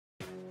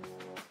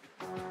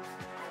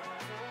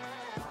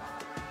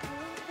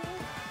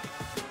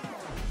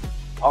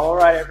All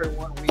right,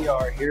 everyone, we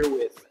are here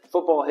with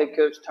football head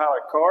coach Tyler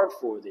Card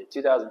for the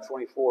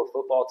 2024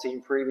 football team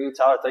preview.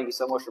 Tyler, thank you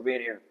so much for being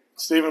here.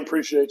 Stephen,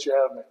 appreciate you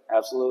having me.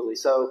 Absolutely.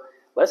 So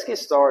let's get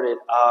started.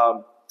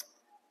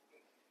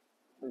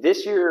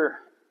 This year,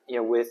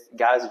 with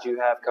guys that you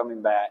have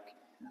coming back,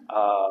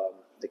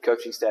 the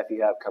coaching staff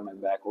you have coming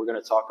back, we're going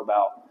to talk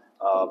about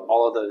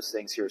all of those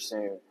things here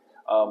soon.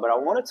 But I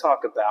want to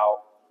talk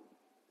about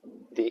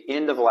the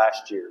end of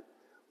last year,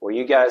 where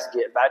you guys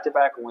get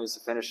back-to-back wins to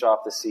finish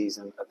off the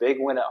season, a big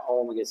win at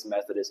home against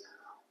Methodist.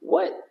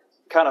 What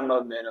kind of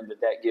momentum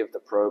did that give the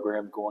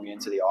program going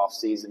into the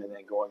offseason and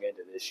then going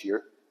into this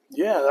year?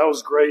 Yeah, that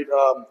was great.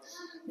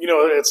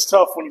 It's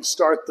tough when you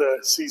start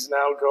the season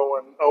out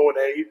going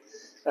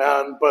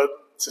 0-8, but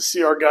to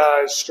see our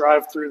guys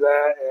strive through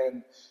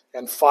that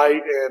and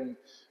fight and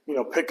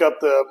pick up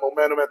the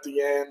momentum at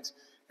the end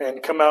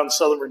and come out in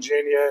Southern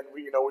Virginia, and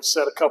we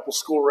set a couple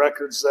school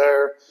records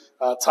there,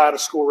 tied a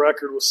school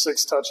record with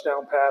 6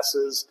 touchdown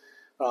passes,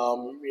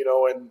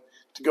 and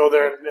to go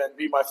there and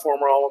beat my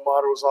former alma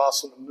mater was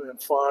awesome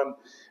and fun,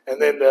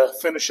 and then to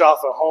finish off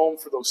at home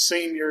for those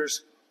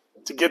seniors.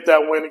 To get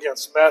that win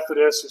against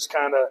Methodist is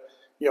kind of,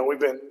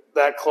 we've been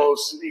that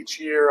close each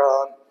year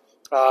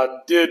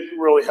did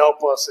really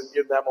help us in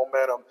getting that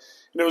momentum.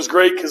 And it was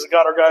great because it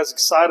got our guys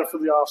excited for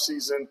the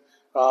offseason,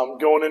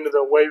 going into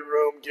the weight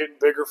room, getting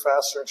bigger,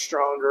 faster, and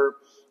stronger,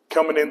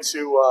 coming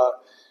into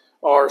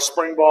our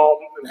spring ball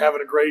and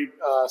having a great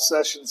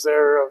sessions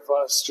there of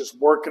us just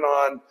working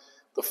on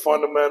the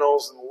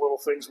fundamentals and the little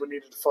things we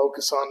needed to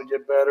focus on to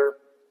get better.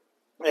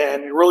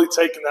 And really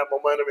taking that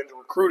momentum into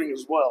recruiting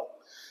as well.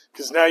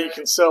 Because now you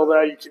can sell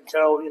that, you can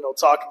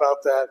talk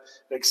about that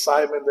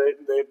excitement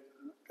that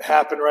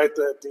happened right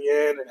at the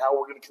end and how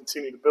we're going to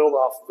continue to build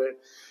off of it.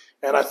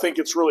 And I think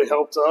it's really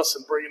helped us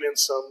in bringing in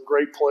some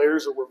great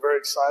players that we're very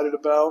excited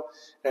about,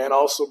 and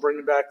also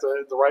bringing back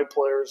the right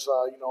players,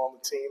 on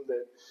the team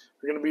that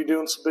are going to be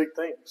doing some big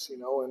things,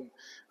 And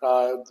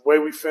the way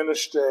we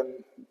finished,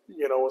 and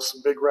with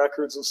some big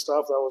records and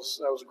stuff, that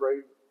was a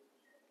great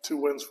 2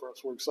 wins for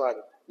us. We're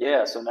excited.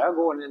 Yeah. So now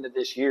going into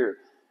this year,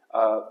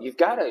 you've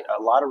got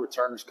a lot of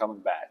returners coming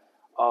back.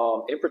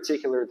 In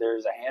particular,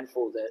 there's a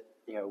handful that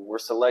were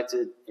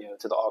selected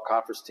to the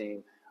all-conference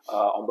team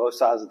on both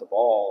sides of the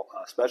ball,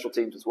 special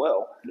teams as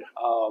well. Yeah.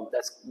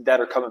 That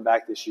are coming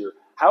back this year.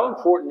 How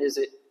important is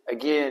it?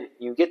 Again,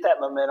 you get that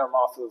momentum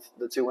off of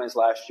the 2 wins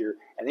last year,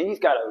 and then you've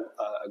got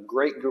a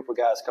great group of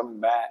guys coming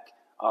back.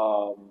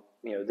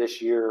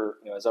 This year,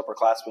 as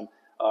upperclassmen.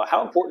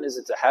 How important is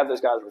it to have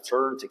those guys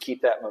return to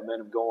keep that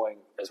momentum going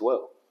as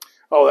well?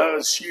 Oh, that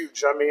was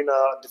huge. I mean,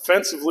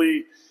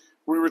 defensively,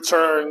 we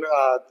returned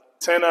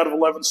 10 out of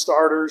 11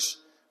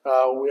 starters.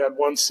 We had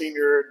 1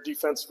 senior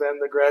defensive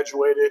end that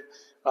graduated.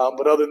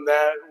 But other than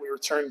that, we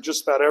returned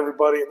just about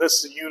everybody. And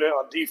this is a unit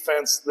on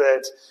defense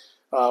that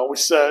we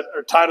set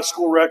or tied a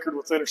school record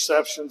with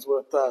interceptions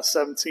with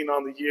 17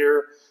 on the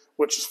year,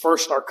 which is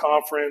first in our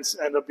conference,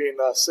 ended up being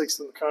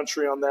 6th in the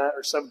country on that,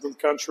 or 7th in the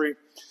country.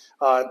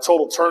 In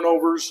total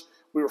turnovers,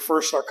 we were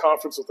first in our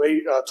conference with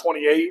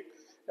 28.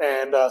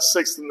 And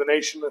 6th in the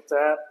nation at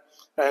that.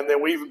 And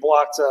then we even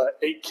blocked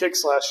 8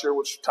 kicks last year,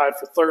 which tied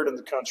for 3rd in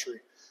the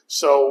country.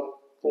 So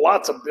a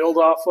lot to build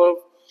off of.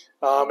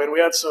 And we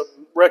had some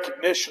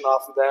recognition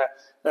off of that.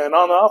 And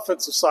on the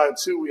offensive side,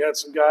 too, we had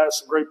some guys,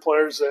 some great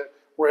players that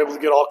were able to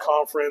get all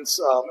conference.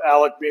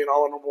 Alec being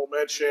honorable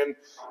mention.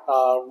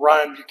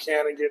 Ryan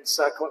Buchanan getting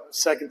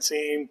second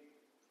team.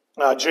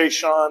 Jay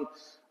Sean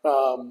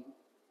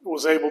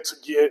was able to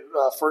get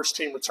first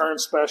team return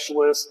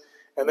specialist.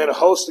 And then a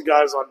host of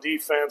guys on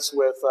defense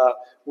with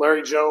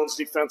Larry Jones,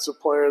 defensive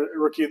player,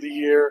 rookie of the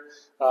year.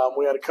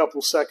 We had a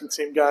couple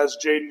second-team guys,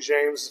 Jaden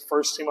James,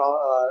 first-team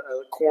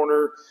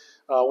corner,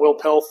 Will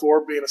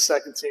Pelthorpe being a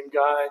second-team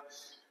guy.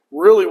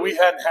 Really, we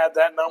hadn't had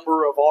that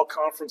number of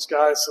all-conference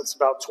guys since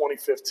about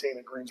 2015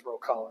 at Greensboro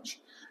College.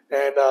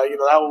 And,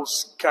 that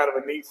was kind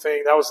of a neat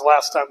thing. That was the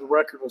last time the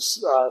record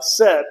was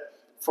set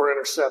for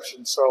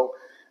interception. So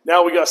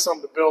now we got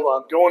something to build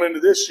on. Going into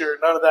this year,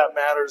 none of that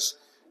matters.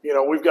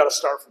 We've got to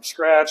start from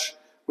scratch.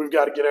 We've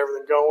got to get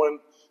everything going.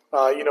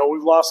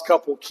 We've lost a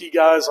couple of key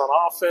guys on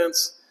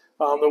offense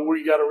that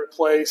we got to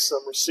replace,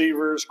 some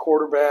receivers,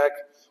 quarterback,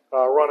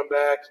 running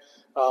back.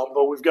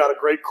 But we've got a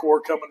great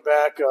core coming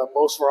back.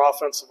 Most of our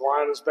offensive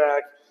line is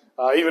back,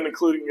 even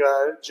including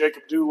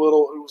Jacob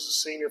Doolittle, who was a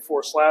senior for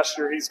us last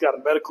year. He's got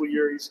a medical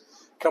year. He's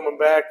coming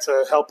back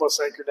to help us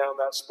anchor down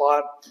that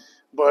spot.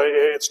 But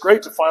it's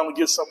great to finally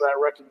get some of that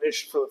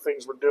recognition for the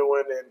things we're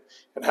doing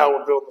and how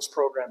we're building this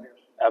program here.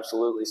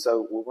 Absolutely.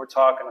 So when we're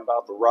talking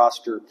about the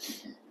roster,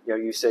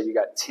 you said you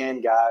got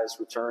 10 guys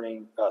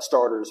returning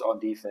starters on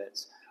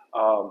defense.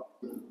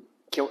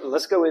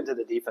 Let's go into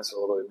the defense a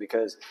little bit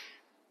because,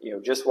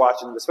 just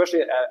watching them,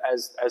 especially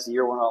as the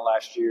year went on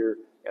last year,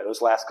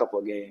 those last couple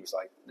of games,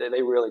 like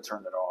they really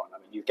turned it on. I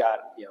mean, you've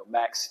got,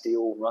 Max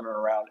Steele running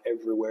around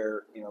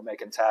everywhere,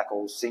 making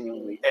tackles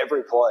seemingly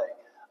every play.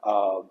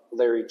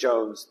 Larry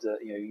Jones,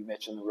 you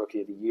mentioned the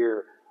rookie of the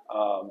year.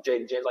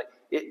 Jaden James,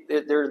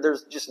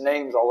 there's just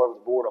names all over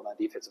the board on that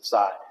defensive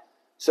side.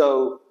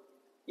 So,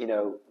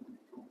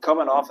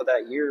 coming off of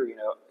that year,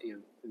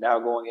 now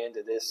going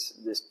into this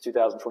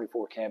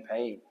 2024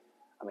 campaign,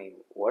 I mean,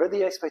 what are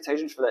the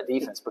expectations for that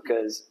defense?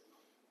 Because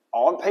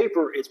on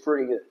paper, it's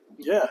pretty good.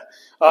 Yeah,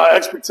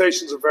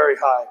 expectations are very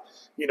high.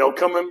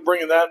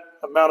 Bringing that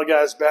amount of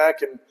guys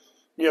back, and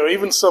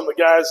even some of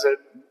the guys that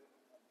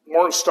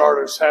weren't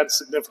starters had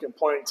significant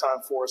playing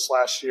time for us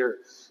last year.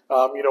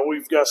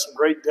 We've got some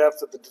great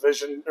depth at the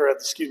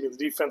the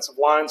defensive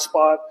line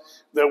spot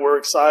that we're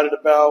excited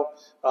about.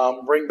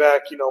 Bring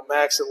back,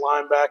 Max at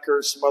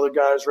linebacker, some other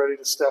guys ready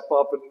to step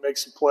up and make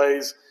some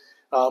plays.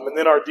 And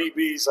then our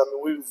DBs,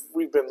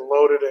 we've been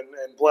loaded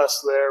and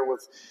blessed there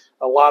with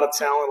a lot of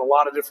talent, a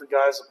lot of different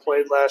guys that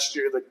played last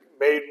year that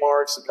made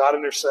marks, that got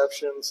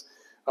interceptions,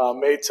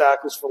 made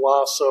tackles for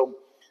loss. So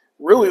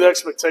really the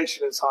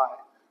expectation is high.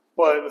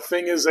 But the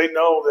thing is, they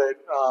know that,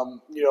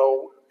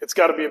 it's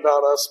got to be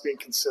about us being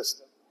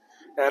consistent.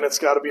 And it's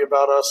got to be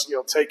about us,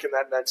 taking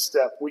that next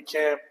step. We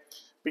can't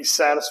be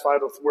satisfied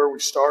with where we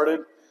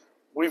started.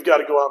 We've got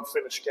to go out and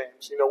finish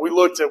games.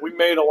 We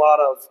made a lot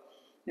of,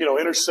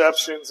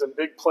 interceptions and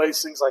big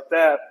plays, things like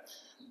that.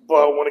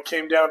 But when it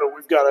came down to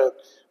we've got to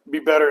be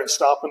better in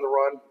stopping the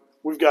run,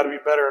 we've got to be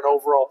better in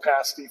overall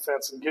pass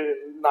defense and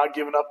not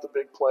giving up the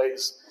big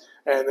plays.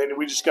 And then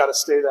we just got to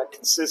stay that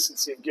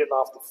consistency of getting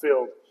off the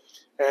field.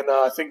 And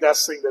I think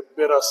that's the thing that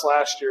bit us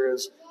last year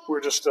is we're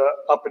just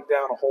up and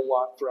down a whole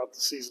lot throughout the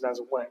season as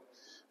it went.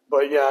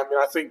 But, yeah,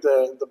 I think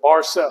the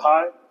bar's set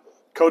high.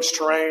 Coach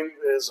Terrain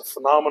is a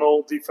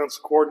phenomenal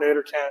defensive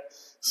coordinator. Can't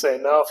say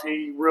enough.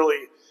 He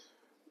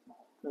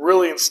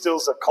really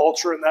instills a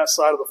culture in that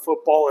side of the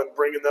football and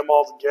bringing them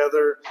all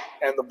together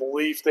and the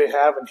belief they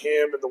have in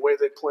him and the way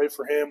they play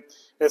for him.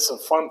 It's a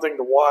fun thing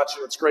to watch,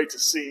 and it's great to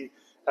see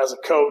as a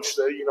coach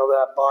that,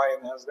 that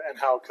buy-in and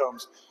how it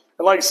comes.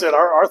 And like I said,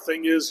 our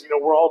thing is,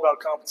 we're all about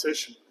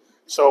competition.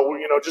 So,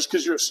 just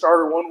because you're a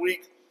starter one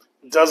week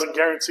doesn't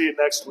guarantee it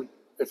next week.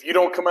 If you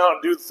don't come out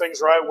and do the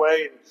things right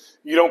way and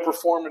you don't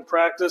perform in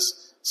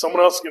practice,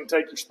 someone else is going to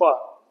take your spot,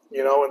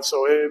 and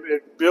so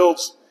it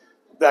builds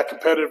that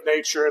competitive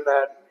nature and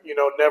that,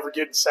 never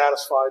getting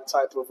satisfied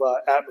type of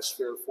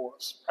atmosphere for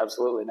us.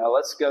 Absolutely. Now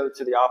let's go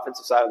to the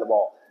offensive side of the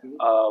ball.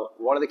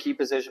 One of the key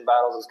position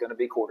battles is going to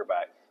be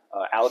quarterback.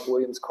 Alec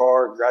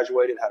Williams-Carr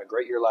graduated, had a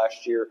great year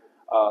last year.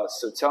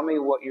 So tell me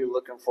what you're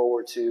looking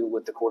forward to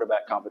with the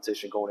quarterback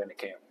competition going into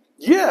camp.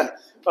 Yeah,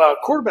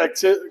 quarterback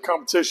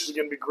competition is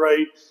going to be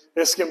great.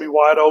 It's going to be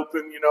wide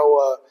open.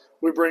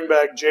 We bring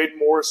back Jaden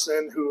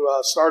Morrison, who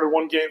started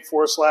one game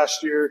for us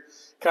last year,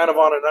 kind of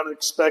on an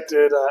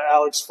unexpected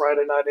Alex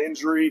Friday night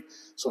injury.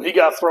 So he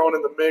got thrown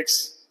in the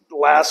mix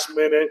last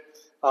minute.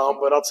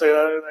 But I'll tell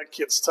you, that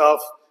kid's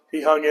tough.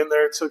 He hung in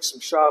there, took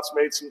some shots,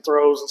 made some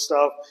throws and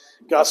stuff,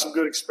 got some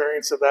good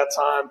experience at that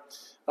time.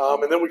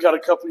 And then we got a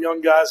couple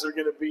young guys that are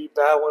going to be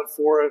battling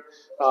for it.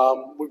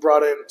 We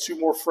brought in 2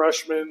 more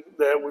freshmen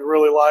that we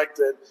really like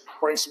that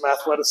bring some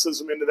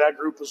athleticism into that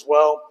group as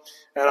well.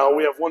 And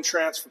we have 1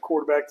 transfer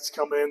quarterback that's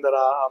come in that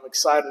I'm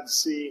excited to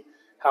see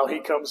how he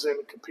comes in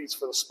and competes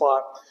for the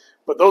spot.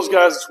 But those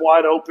guys, it's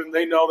wide open.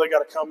 They know they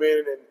got to come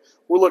in, and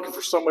we're looking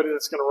for somebody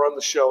that's going to run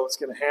the show, that's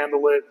going to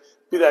handle it,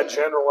 be that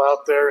general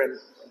out there, and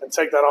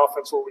take that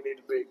offense where we need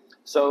to be.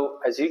 So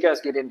as you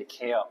guys get into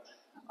camp,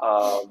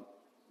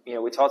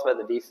 we talked about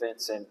the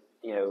defense and,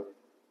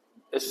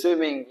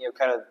 assuming,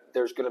 kind of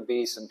there's going to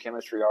be some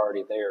chemistry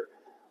already there.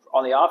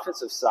 On the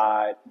offensive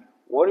side,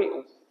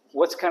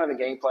 what's kind of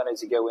the game plan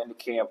as you go into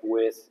camp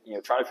with,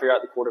 trying to figure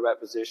out the quarterback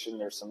position?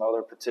 There's some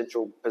other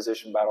potential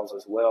position battles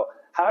as well.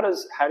 How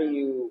do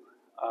you,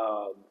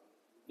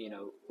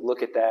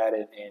 look at that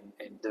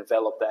and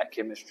develop that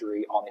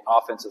chemistry on the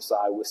offensive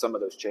side with some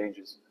of those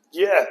changes?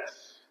 Yeah,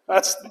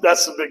 that's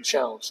the big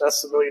challenge.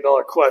 That's the $1 million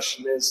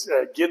question is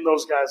getting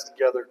those guys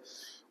together.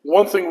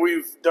 One thing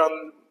we've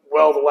done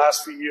well the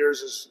last few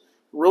years is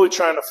really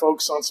trying to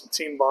focus on some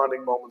team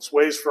bonding moments,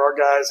 ways for our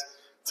guys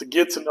to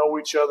get to know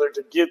each other,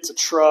 to get to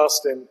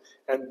trust and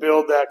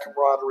build that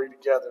camaraderie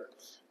together.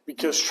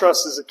 Because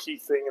trust is a key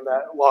thing in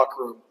that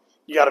locker room.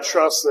 You got to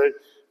trust that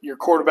your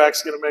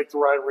quarterback's going to make the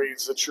right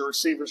reads, that your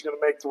receiver's going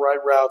to make the right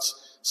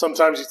routes.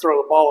 Sometimes you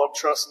throw the ball up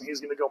trusting he's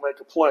going to go make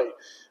a play.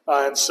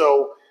 And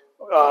so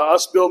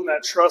us building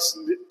that trust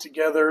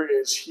together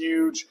is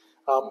huge.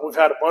 We've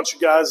had a bunch of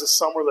guys this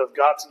summer that have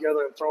got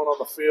together and thrown on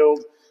the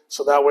field,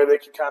 so that way they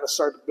can kind of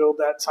start to build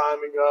that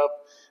timing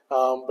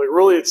up. But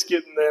really it's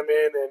getting them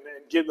in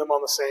and getting them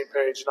on the same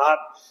page, not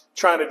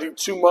trying to do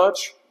too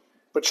much,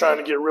 but trying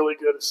to get really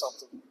good at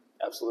something.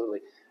 Absolutely.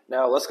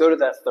 Now let's go to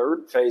that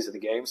third phase of the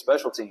game,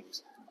 special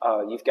teams.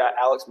 You've got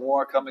Alex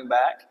Moore coming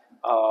back,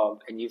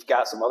 and you've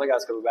got some other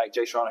guys coming back.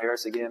 Jay Sean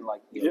Harris, again,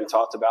 like we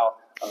talked about,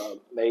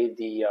 made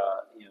the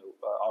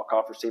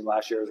all-conference team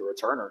last year as a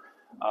returner.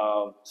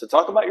 So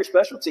talk about your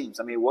special teams.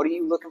 I mean, what are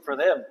you looking for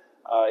them?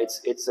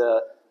 It's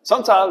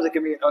sometimes it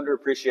can be an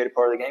underappreciated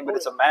part of the game, but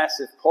it's a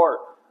massive part.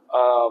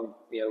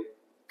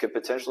 Could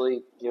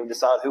potentially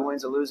decide who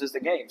wins or loses the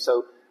game.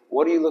 So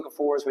What are you looking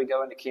for as we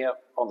go into camp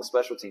on the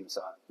special team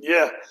side?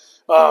 Yeah,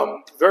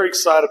 very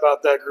excited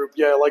about that group.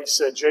 Yeah, like you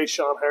said, Jay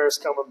Sean Harris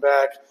coming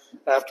back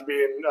after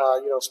being,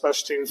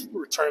 special teams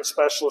return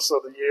specialist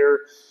of the year.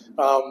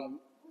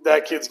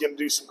 That kid's going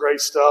to do some great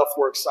stuff.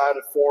 We're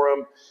excited for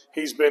him.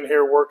 He's been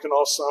here working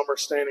all summer,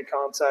 staying in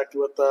contact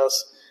with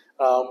us.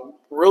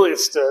 Really,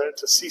 it's to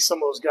see some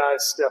of those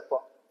guys step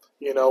up.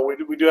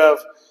 We do have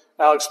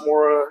Alex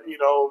Mora,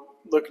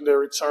 looking to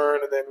return,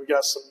 and then we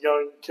got some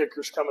young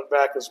kickers coming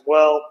back as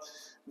well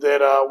that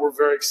we're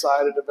very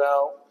excited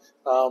about,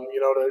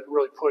 to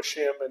really push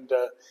him and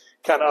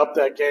kind of up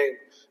that game.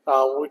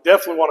 We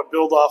definitely want to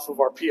build off of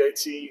our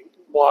PAT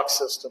block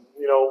system.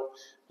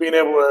 Being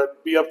able to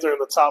be up there in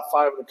the top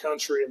 5 in the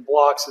country in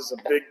blocks is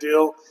a big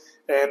deal.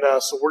 And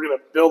so we're going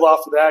to build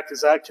off of that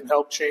because that can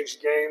help change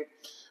the game.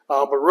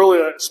 But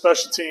really,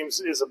 special teams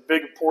is a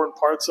big, important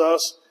part to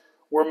us.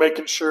 We're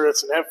making sure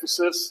it's an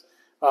emphasis.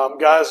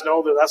 Guys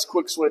know that that's the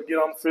quickest way to get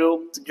on the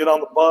field, to get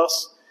on the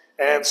bus.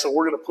 And so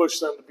we're going to push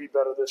them to be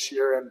better this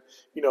year and,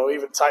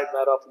 even tighten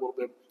that up a little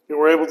bit. We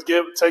were able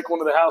to take one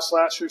to the house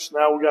last year, so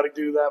now we got to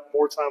do that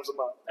more times than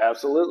not.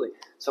 Absolutely.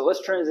 So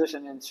let's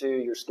transition into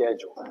your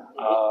schedule.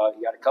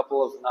 You got a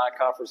couple of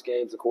non-conference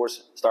games, of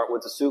course. Start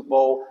with the Super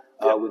Bowl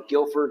with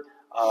Guilford.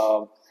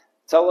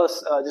 Tell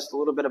us just a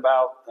little bit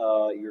about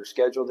your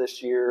schedule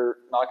this year,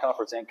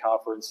 non-conference and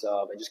conference,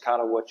 and just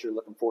kind of what you're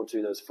looking forward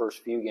to those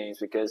first few games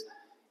because,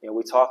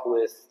 we talk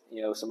with,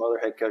 some other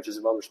head coaches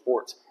of other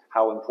sports,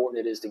 how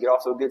important it is to get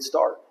off to a good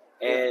start.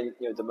 And,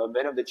 the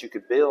momentum that you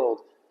could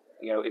build,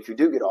 if you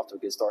do get off to a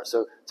good start.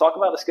 So talk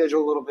about the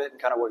schedule a little bit and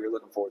kind of what you're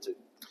looking forward to.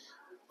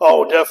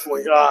 Oh,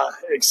 definitely.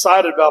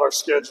 Excited about our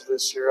schedule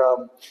this year.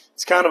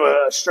 It's kind of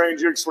a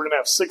strange year because we're going to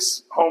have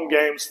 6 home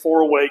games,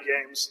 4 away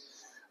games.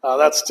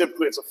 That's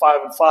typically it's a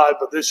 5-5,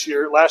 but last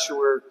year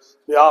we're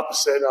the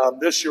opposite.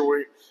 This year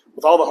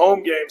with all the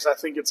home games, I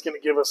think it's going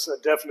to give us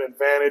a definite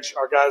advantage.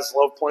 Our guys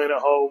love playing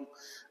at home.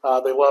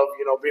 They love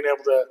being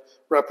able to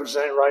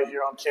represent right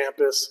here on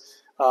campus.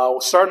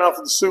 We're starting off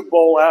with the Super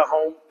Bowl at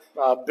home,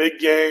 big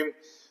game.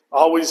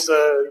 Always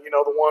the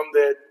one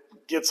that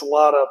gets a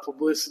lot of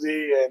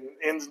publicity and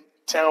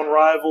in-town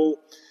rival.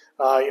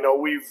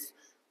 We've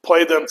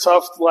played them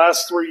tough the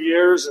last 3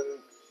 years, and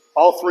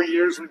all 3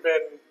 years we've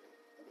been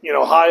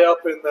high up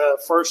in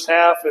the first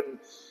half and,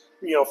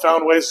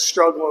 found ways to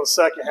struggle in the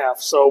second half.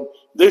 So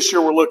this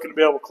year we're looking to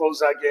be able to close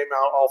that game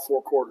out all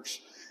 4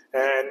 quarters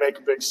and make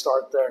a big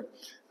start there.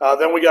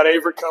 Then we got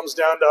Averett comes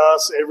down to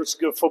us. Averett's a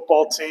good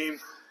football team.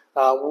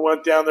 We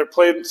went down there,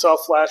 played them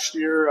tough last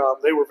year.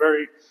 They were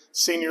very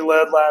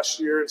senior-led last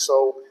year. And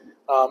so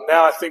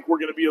now I think we're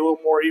going to be a little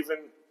more even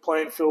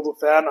playing field with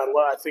that. And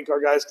I think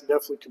our guys can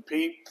definitely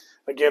compete.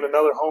 Again,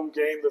 another home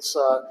game that's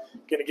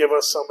going to give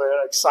us some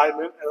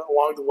excitement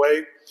along the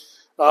way.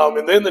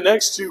 And then the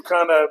next 2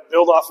 kind of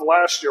build off of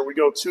last year. We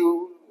go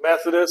to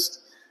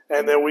Methodist,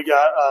 and then we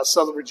got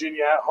Southern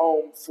Virginia at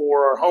home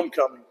for our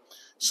homecoming.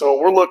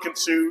 So we're looking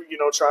to,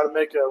 try to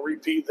make a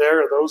repeat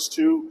there of those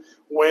 2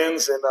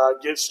 wins and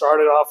get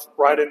started off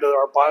right into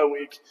our bye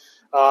week.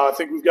 I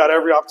think we've got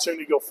every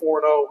opportunity to go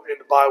 4-0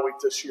 into bye week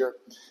this year.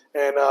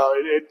 And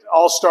it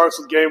all starts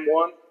with game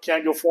 1.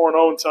 Can't go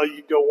 4-0 until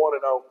you go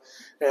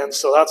 1-0. And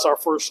so that's our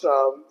first,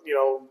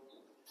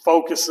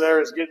 focus there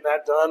is getting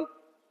that done.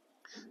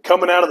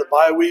 Coming out of the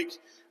bye week,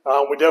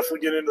 we definitely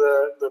get into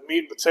the meat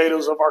and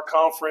potatoes of our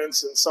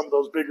conference and some of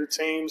those bigger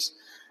teams.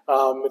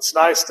 It's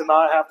nice to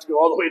not have to go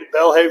all the way to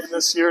Belhaven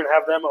this year and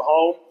have them at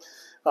home.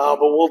 But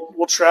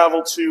we'll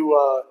travel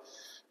to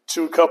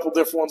a couple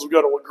different ones. We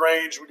go to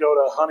LaGrange, we go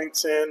to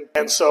Huntington,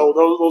 and so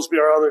those will be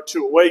our other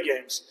 2 away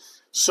games.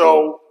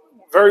 So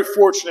very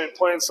fortunate in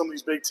playing some of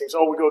these big teams.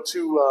 We go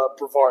to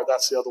Brevard,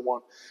 that's the other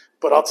one.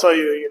 But I'll tell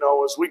you,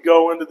 as we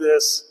go into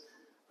this,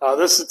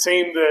 this is a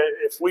team that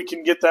if we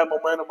can get that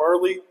momentum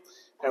early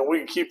and we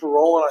can keep it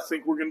rolling, I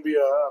think we're going to be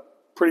a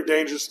pretty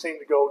dangerous team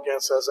to go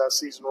against as that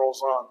season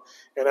rolls on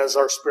and as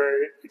our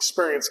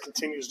experience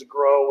continues to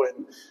grow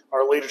and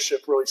our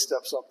leadership really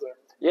steps up there.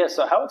 Yeah,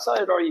 so how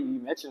excited are you? You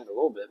mentioned it a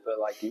little bit, but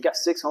you got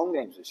 6 home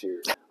games this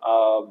year.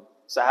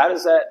 So how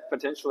does that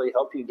potentially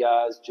help you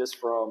guys just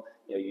from,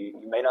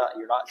 you're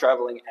not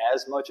traveling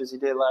as much as you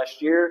did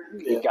last year.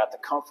 Yeah. You've got the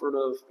comfort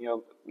of,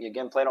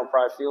 again, playing on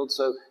private field.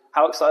 So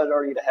how excited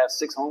are you to have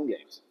 6 home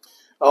games?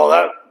 Oh,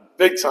 that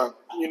big time.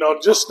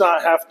 Just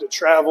not have to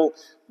travel.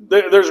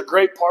 There's a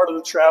great part of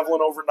the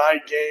traveling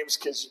overnight games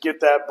because you get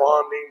that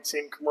bonding,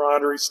 team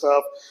camaraderie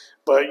stuff.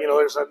 But,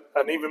 there's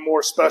an even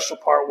more special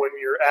part when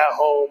you're at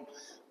home,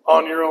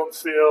 on your own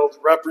field,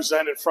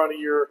 represent in front of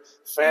your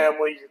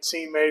family, your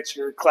teammates,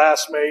 your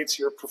classmates,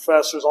 your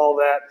professors, all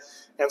that.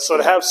 And so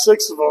to have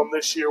 6 of them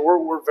this year,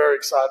 we're very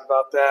excited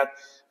about that.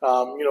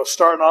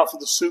 Starting off with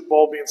the Super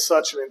Bowl being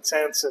such an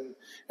intense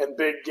and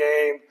big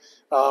game.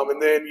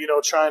 And then,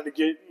 trying to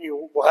get,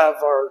 we'll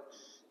have our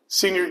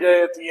senior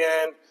day at the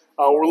end.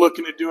 We're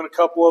looking at doing a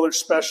couple other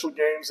special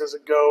games as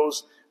it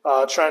goes,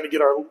 trying to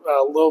get our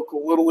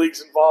local Little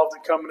Leagues involved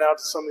in coming out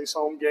to some of these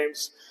home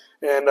games.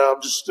 And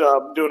just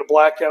doing a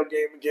blackout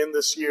game again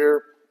this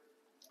year.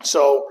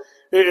 So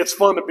it's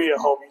fun to be at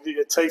home.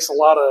 It takes a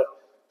lot of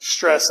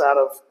stress out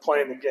of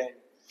playing the game.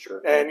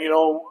 Sure. And,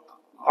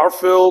 our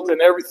field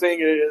and everything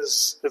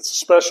it's a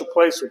special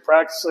place. We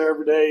practice there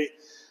every day.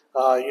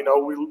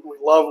 We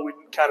love it. We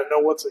kind of know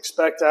what to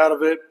expect out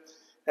of it.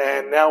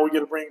 And now we get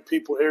to bring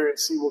people here and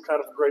see what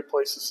kind of a great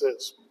place this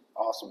is.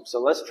 Awesome. So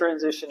let's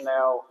transition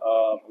now.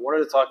 I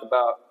wanted to talk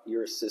about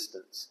your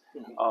assistants.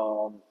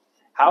 Mm-hmm.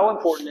 How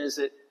important is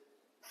it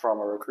from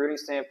a recruiting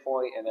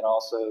standpoint, and then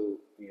also,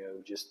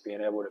 just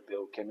being able to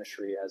build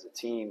chemistry as a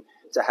team,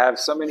 to have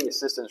so many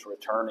assistants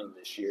returning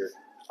this year?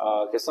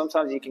 Because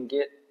sometimes you can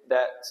get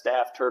that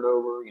staff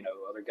turnover.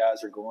 Other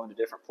guys are going to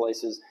different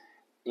places.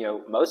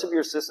 Most of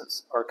your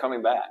assistants are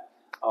coming back.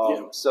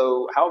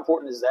 So how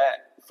important is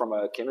that from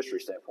a chemistry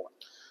standpoint?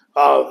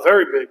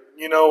 Very big.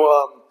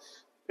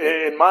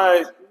 In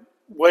my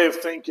way of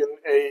thinking,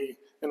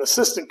 an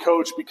assistant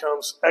coach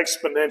becomes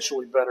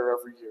exponentially better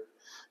every year.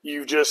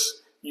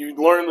 You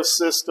learn the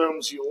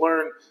systems, you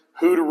learn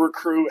who to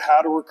recruit,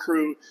 how to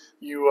recruit,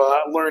 you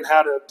learn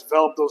how to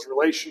develop those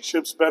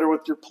relationships better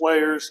with your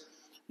players.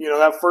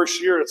 That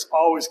first year, it's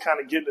always kind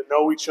of getting to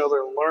know each other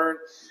and learn.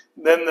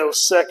 Then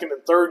those second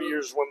and third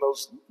years when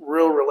those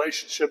real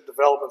relationship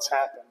developments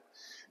happen.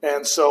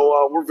 And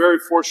so we're very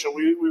fortunate.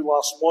 We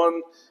lost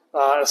one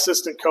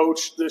assistant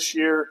coach this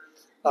year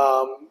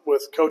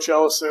with Coach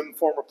Ellison,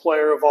 former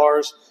player of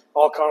ours,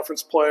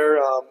 all-conference player.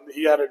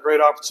 He had a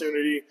great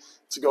opportunity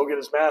to go get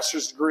his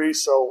master's degree,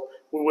 so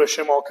we wish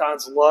him all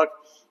kinds of luck.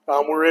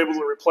 We were able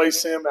to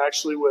replace him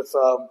actually with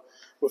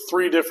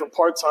 3 different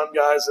part-time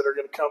guys that are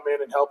going to come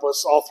in and help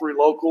us, all 3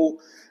 local,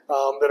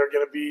 that are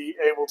going to be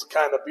able to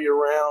kind of be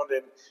around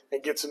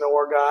and get to know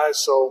our guys.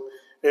 So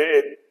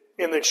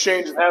in the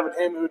exchange of having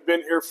him who had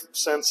been here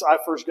since I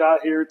first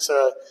got here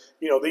to,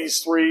 these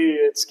 3,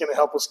 it's going to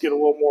help us get a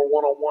little more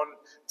one-on-one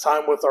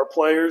time with our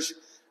players.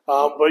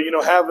 But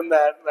having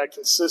that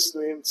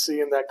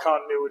consistency and that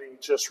continuity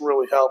just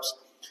really helps.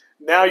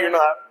 Now you're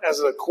not, as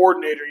a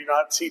coordinator, you're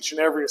not teaching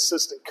every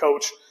assistant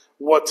coach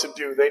what to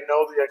do. They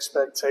know the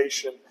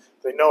expectation.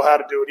 They know how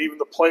to do it. Even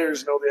the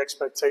players know the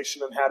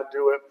expectation and how to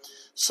do it.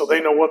 So they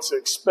know what to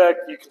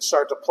expect. You can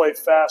start to play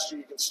faster.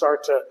 You can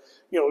start to,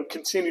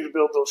 continue to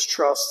build those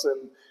trusts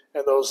and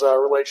those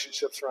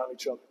relationships around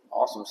each other.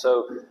 Awesome.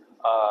 So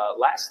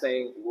last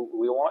thing,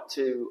 we want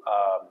to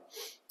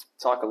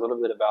talk a little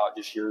bit about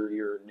just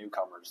your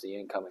newcomers, the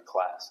incoming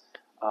class.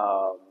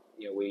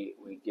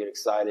 We get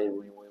excited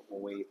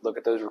when we look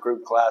at those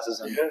recruiting classes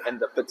and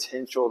the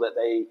potential that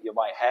you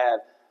might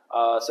have.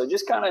 So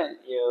just kind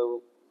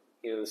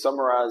of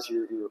summarize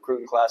your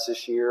recruiting class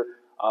this year,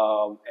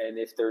 and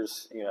if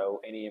there's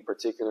any in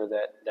particular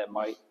that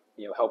might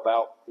help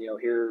out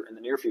here in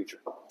the near future.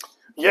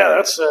 Yeah,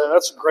 that's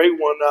a great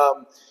one.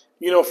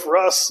 For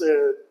us,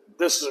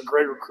 this is a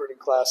great recruiting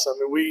class. I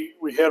mean,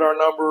 we hit our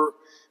number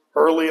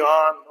early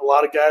on. A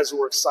lot of guys who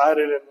were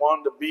excited and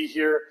wanted to be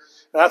here.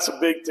 That's a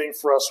big thing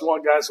for us. We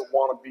want guys that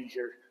want to be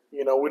here.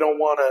 We don't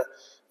want to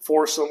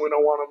force them. We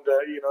don't want them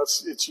to,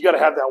 you got to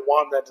have that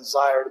want, that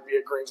desire to be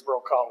at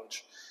Greensboro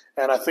College.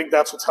 And I think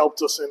that's what's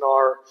helped us in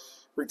our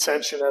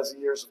retention as the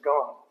years have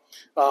gone.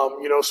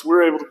 So we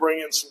were able to bring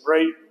in some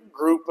great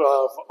group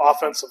of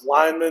offensive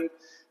linemen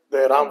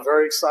that I'm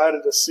very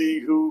excited to see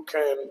who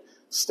can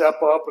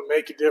step up and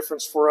make a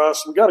difference for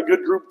us. We got a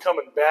good group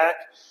coming back,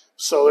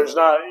 so there's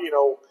not,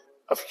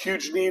 a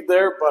huge need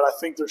there, but I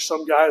think there's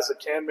some guys that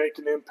can make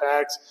an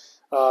impact.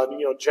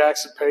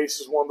 Jackson Pace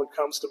is one that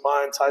comes to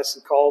mind,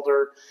 Tyson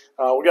Calder.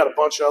 We got a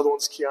bunch of other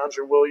ones,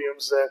 Keandre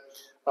Williams, that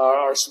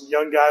are some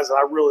young guys that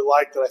I really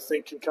like that I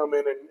think can come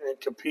in and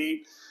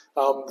compete.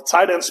 The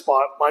tight end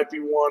spot might be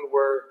one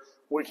where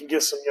we can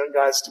get some young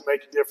guys to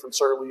make a difference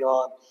early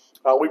on.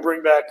 We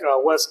bring back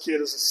Wes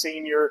Kidd as a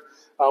senior.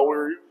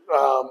 We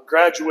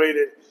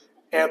graduated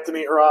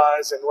Anthony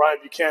Haraz and Ryan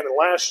Buchanan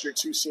last year,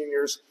 2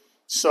 seniors.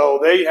 So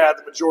they had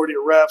the majority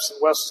of reps, and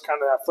Wes was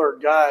kind of that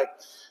third guy.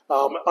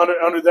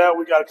 Under that,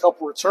 we got a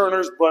couple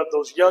returners, but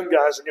those young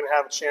guys are going to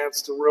have a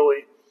chance to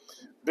really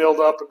build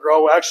up and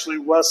grow. Actually,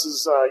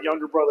 Wes's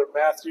younger brother,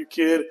 Matthew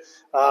Kidd,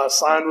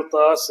 signed with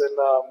us, and,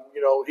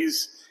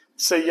 he's –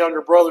 say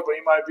younger brother, but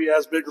he might be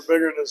as big or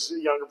bigger than his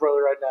younger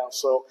brother right now.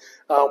 So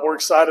we're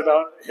excited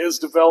about his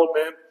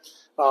development.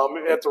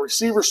 At the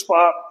receiver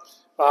spot,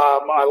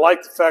 I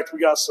like the fact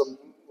we got some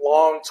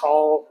long,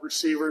 tall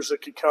receivers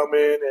that could come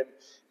in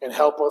and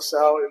help us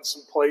out in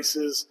some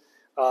places.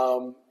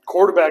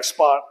 Quarterback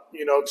spot,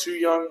 2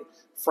 young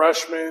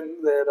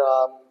freshmen that,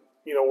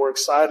 we're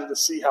excited to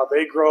see how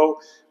they grow.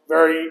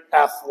 Very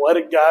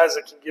athletic guys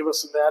that can give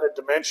us an added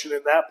dimension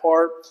in that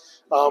part.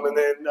 And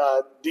then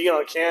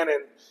Deion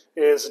Cannon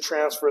is a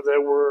transfer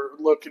that we're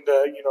looking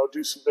to,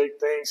 do some big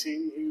things.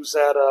 He was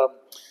at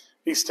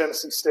East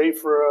Tennessee State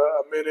for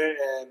a minute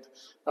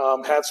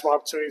and had some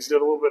opportunities. Did a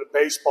little bit of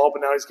baseball,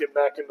 but now he's getting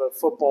back into the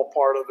football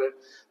part of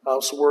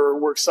it. So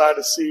we're excited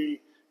to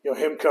see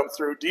him come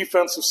through.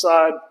 Defensive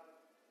side,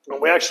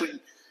 and we actually,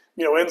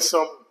 in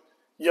some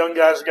young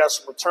guys, we got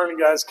some returning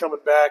guys coming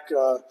back.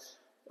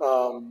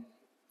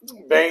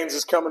 Baines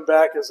is coming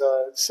back as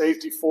a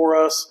safety for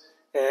us.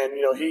 And,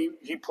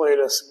 he played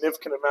a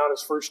significant amount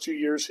his first 2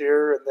 years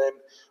here and then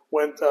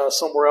went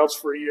somewhere else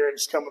for a year and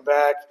is coming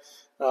back.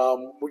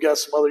 We got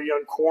some other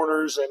young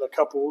corners and a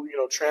couple,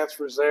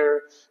 transfers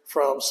there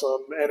from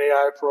some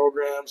NAI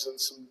programs and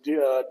some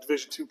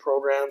Division II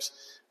programs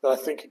that I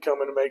think could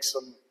come in and make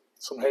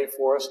some hay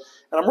for us.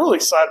 And I'm really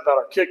excited about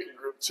our kicking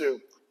group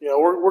too.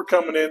 We're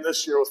coming in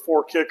this year with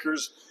 4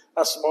 kickers.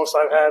 That's the most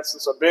I've had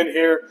since I've been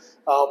here.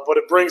 But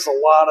it brings a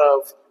lot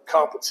of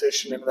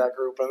competition into that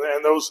group.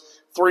 And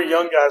those 3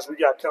 young guys we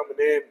got coming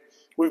in,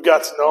 we've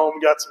got to know them,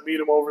 we got to meet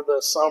them over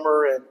the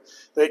summer, and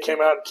they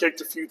came out and kicked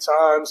a few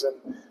times.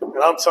 And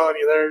I'm telling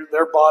you,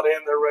 they're bought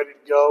in, they're ready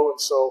to go. And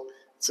so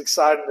it's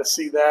exciting to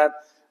see that.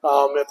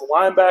 At the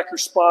linebacker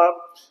spot,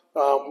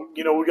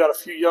 we got a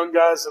few young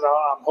guys that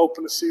I'm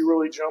hoping to see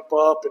really jump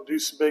up and do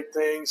some big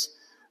things.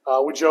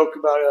 We joke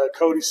about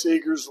Cody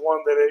Seeger's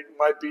one that it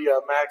might be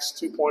Max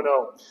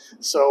 2.0.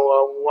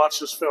 So watch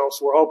this film.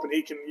 So we're hoping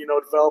he can,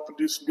 develop and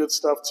do some good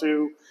stuff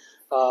too.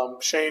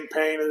 Shane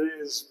Payne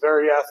is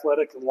very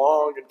athletic and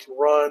long and can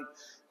run,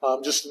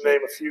 just to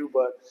name a few.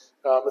 But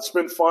it's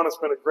been fun. It's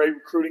been a great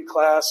recruiting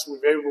class.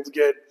 We've been able to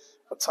get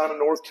a ton of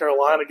North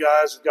Carolina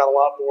guys. We've got a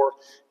lot more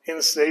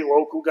in-state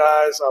local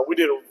guys. We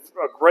did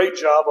a great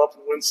job up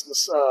in Winston,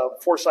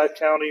 Forsyth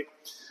County,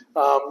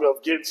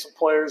 of getting some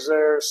players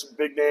there, some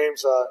big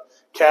names.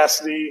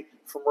 Cassidy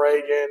from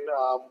Reagan.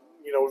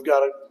 We've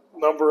got a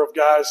number of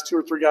guys, 2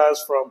 or 3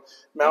 guys from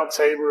Mount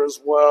Tabor as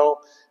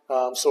well.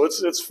 So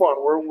it's fun.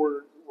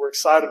 We're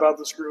excited about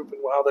this group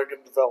and how they're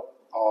going to develop.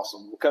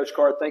 Awesome. Well, Coach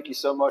Carr, thank you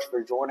so much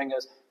for joining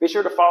us. Be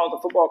sure to follow the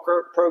football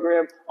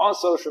program on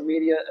social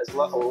media as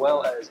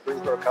well as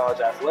Greensboro College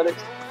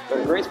Athletics.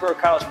 Go to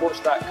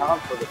GreensboroCollegeSports.com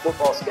for the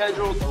football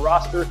schedule, the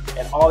roster,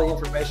 and all the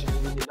information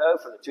you need to know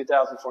for the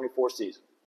 2024 season.